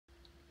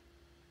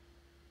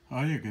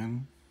Hi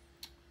again.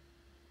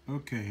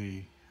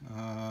 Okay,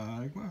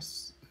 I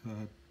was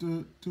a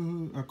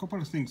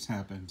couple of things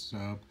happened,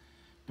 so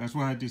that's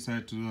why I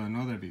decided to do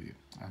another video.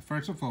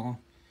 First of all,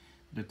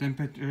 the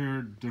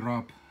temperature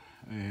dropped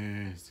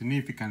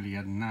significantly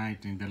at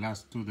night in the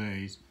last 2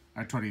 days.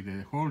 Actually,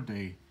 the whole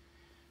day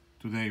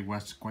today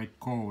was quite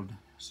cold,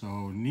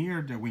 so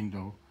near the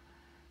window,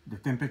 the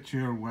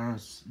temperature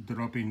was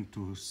dropping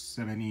to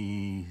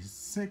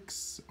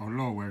 76 or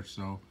lower,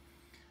 so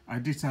I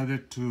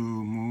decided to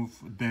move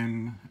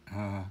them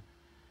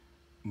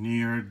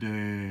near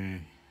the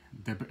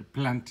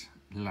plant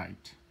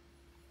light.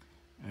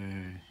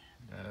 The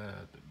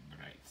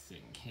bright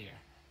thing here.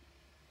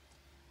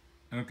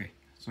 Okay,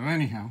 so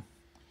anyhow,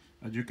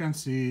 as you can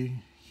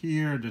see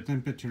here, the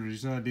temperature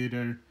is a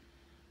little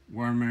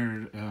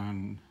warmer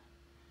than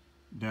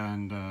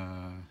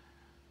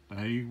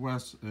it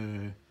was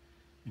in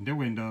the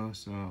window,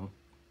 so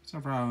it's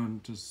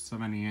around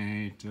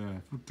 78,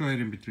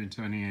 fluctuating between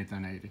 78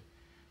 and 80.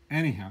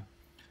 Anyhow,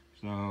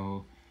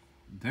 so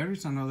there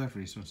is another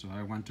reason, so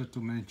I wanted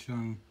to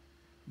mention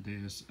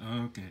this.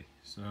 Okay,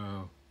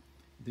 so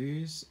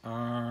these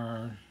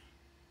are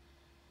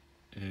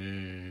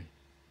the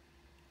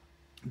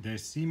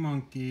sea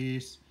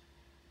monkeys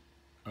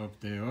of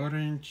the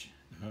orange,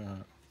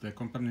 the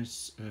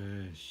company's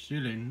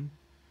shilling,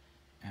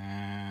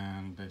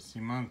 and the sea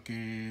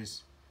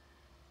monkeys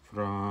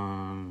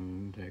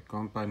from the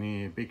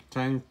company Big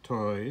Time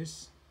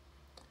Toys.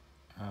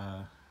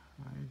 I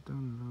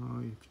don't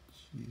know if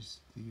she's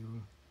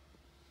still.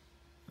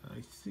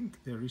 I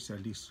think there is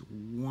at least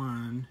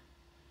one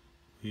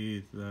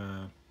with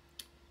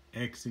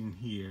eggs in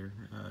here.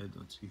 I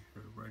don't see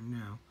her right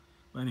now.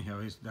 But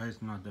anyhow, that is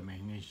not the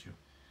main issue.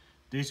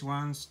 This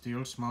one's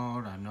still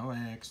small and no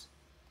eggs.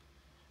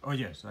 Oh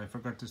yes, I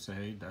forgot to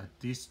say that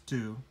these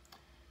two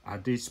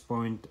at this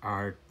point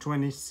are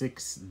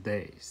 26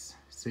 days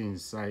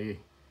since I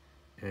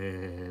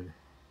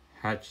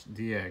hatched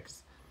the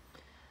eggs.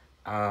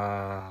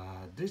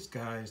 This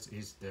guys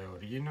is the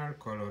original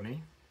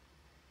colony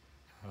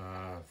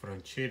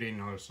from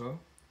Chilling also,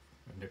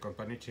 from the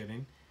company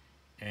Chilling,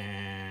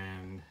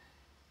 and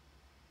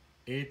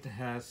it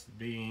has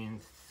been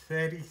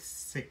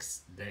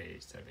 36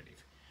 days, I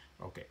believe.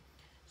 Okay,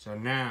 so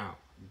now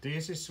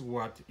this is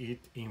what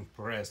it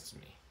impressed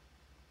me.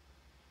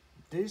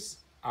 These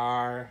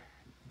are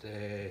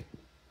the,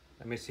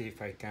 let me see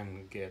if I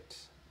can get,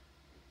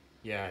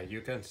 yeah,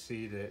 you can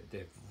see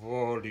the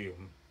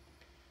volume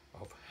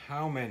of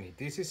how many.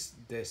 This is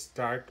the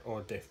start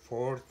of the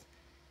 4th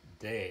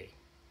day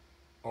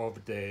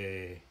of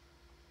the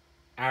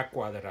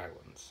Aqua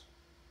Dragons.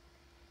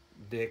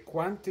 The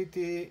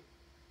quantity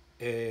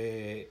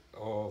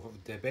of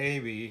the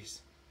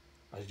babies,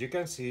 as you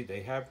can see,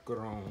 they have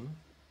grown.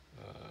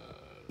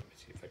 Let me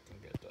see if I can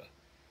get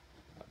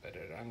a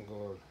better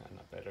angle and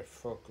a better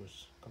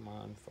focus. Come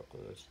on,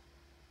 focus.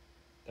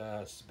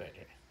 That's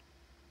better.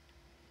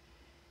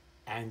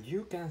 And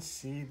you can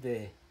see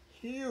the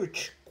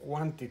huge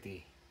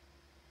quantity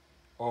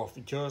of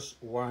just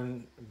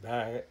one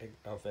bag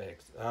of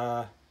eggs.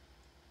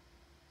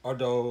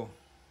 Although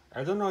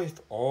I don't know if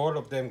all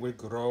of them will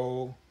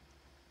grow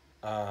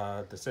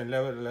the same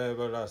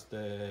level as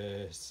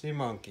the sea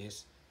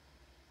monkeys.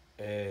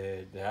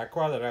 The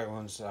Aqua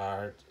Dragons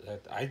are,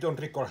 I don't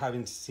recall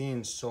having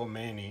seen so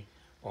many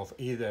of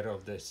either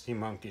of the sea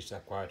monkeys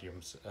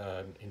aquariums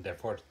in the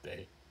 4th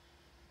day.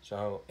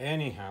 So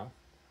anyhow,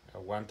 I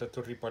wanted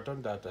to report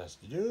on that. As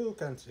you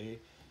can see,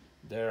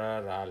 there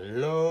are a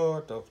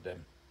lot of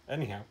them.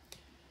 Anyhow,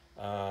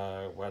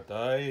 what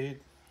I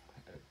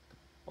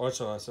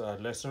also, as a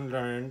lesson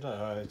learned,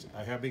 I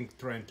have been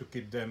trying to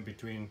keep them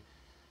between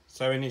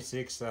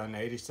 76 and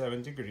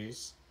 87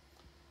 degrees.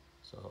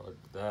 So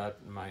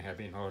that might have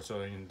been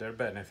also in their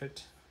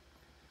benefit.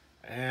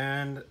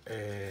 And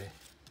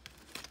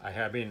I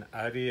have been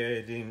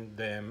aerating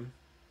them.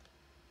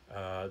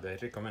 They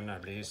recommend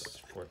at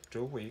least for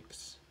 2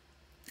 weeks.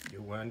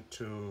 You want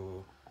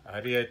to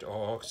aerate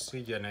or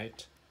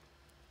oxygenate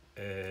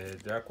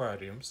the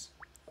aquariums.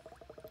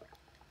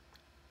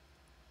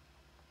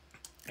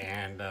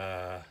 And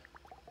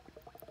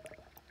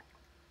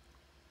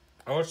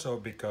also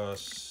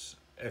because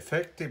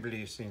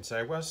effectively, since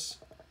I was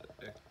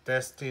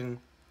testing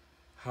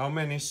how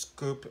many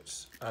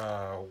scoops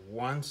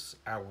once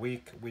a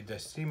week with the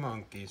sea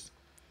monkeys,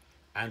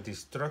 and the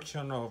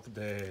instruction of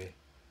the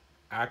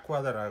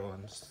Aqua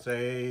Dragons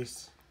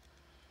says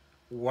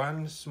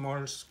 1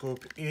 small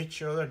scoop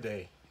each other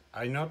day.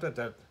 I noted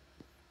that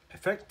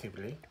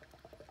effectively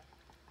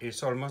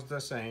it's almost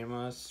the same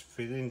as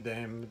feeding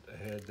them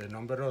the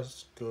number of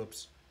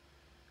scoops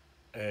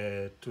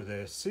to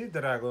the sea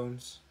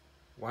dragons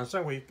once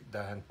a week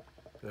than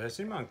to the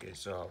sea monkeys.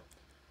 So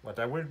what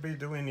I will be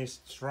doing is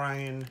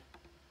trying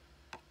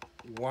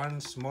 1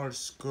 small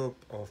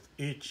scoop of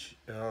each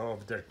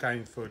of their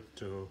kind food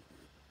to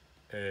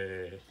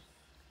the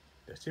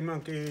sea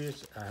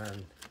monkeys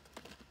and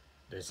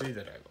the sea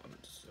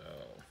dragons. So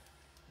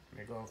let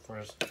me go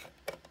first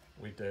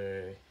with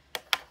the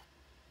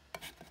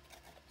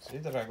 3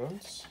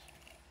 dragons,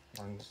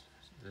 one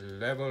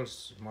level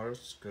small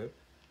scoop.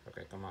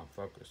 Okay, come on,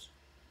 focus.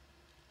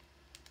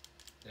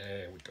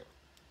 There we go.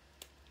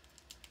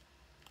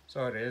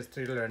 Sorry, I'm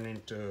still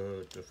learning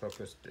to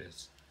focus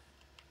this.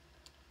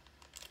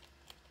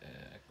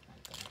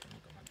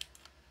 Come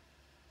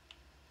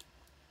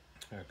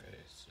on. Okay,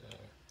 so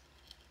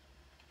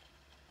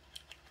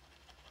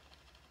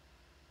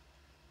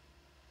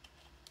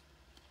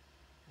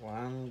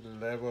one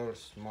level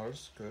small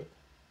scoop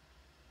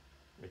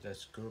with a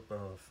scoop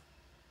of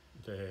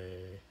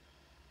the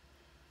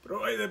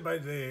provided by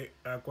the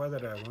Aqua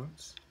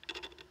Dragons.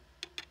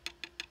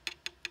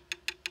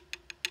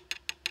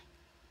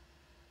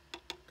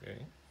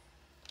 Okay.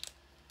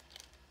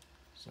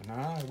 So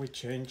now we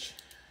change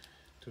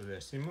to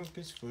the sea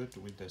monkey's food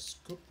with the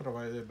scoop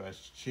provided by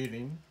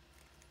Chilling,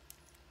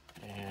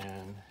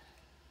 and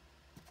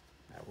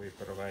we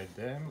provide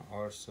them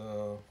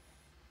also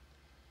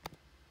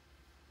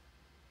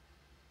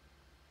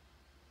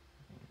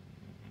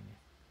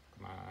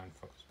come on,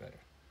 focus better.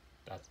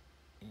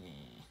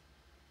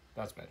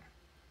 That's better.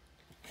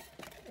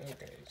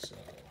 Okay, so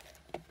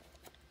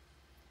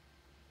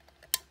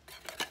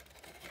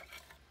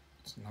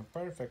it's not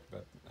perfect,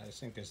 but I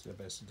think it's the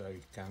best that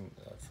I can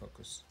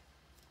focus.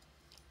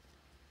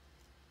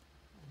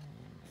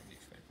 Maybe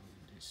if I go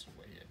this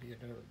way a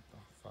little,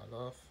 don't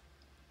fall off.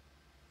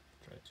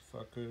 Try to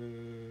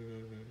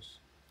focus.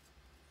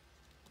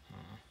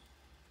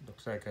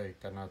 Looks like I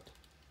cannot.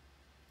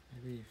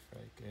 Maybe if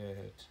I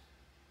get.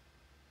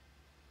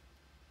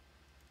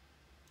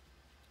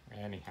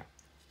 Anyhow.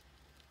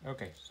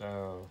 Okay,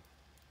 so.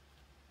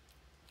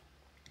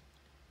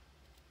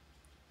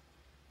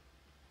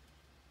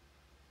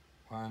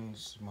 One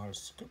small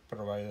scoop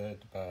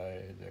provided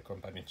by the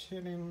company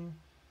Chilling.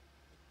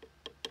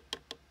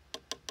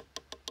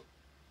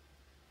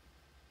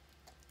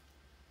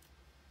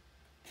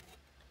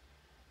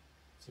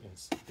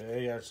 Since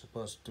they are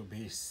supposed to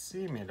be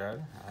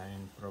similar,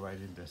 I'm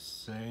providing the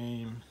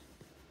same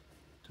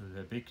to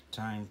the Big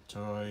Time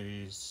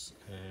Toys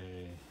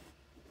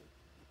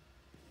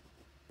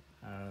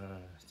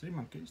sea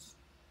monkeys.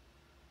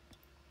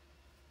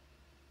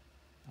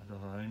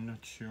 Although I'm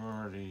not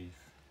sure if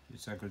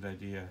it's a good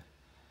idea.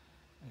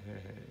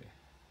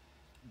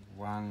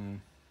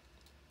 One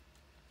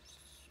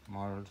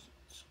small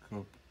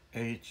scoop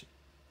each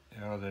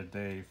the other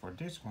day for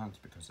these ones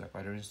because the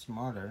aquarium is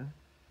smaller,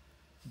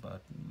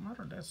 but more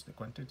or less the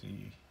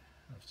quantity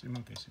of sea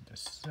monkeys is the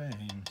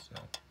same, so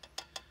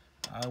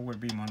I will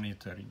be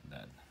monitoring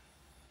that.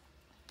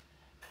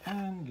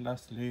 And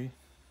lastly,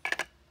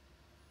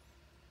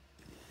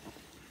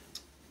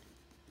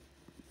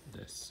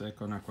 the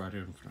second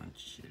aquarium from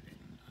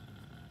Chilling.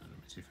 Let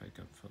me see if I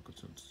can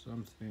focus on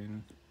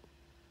something.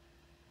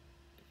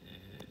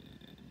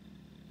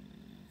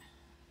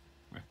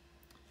 Well,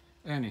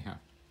 anyhow,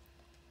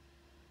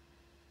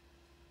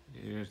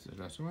 here's the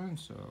last one.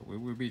 So we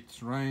will be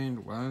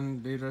trying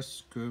 1 liter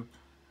scoop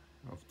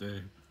of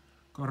the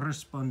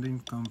corresponding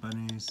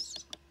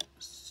company's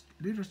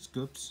liter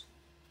scoops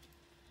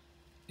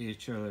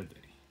each other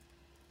day.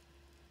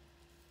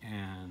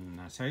 And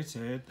as I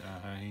said,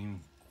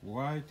 I'm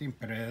quite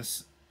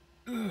impressed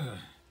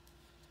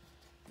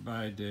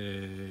by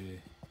the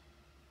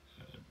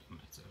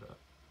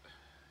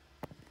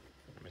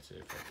let me see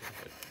if I can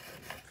get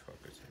that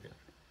focus again.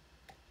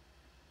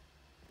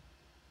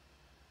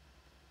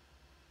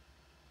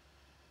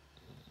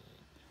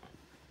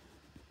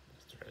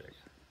 Let's try it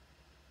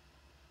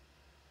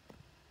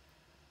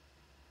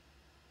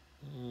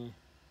again.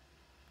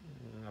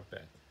 Not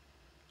bad.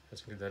 I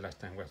think the last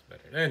time was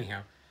better.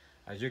 Anyhow,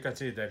 as you can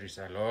see, there is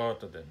a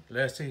lot of them.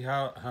 Let's see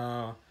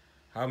how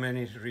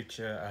many reach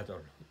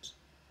adulthood.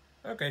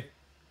 Okay.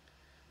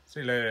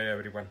 See you later,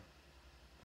 everyone.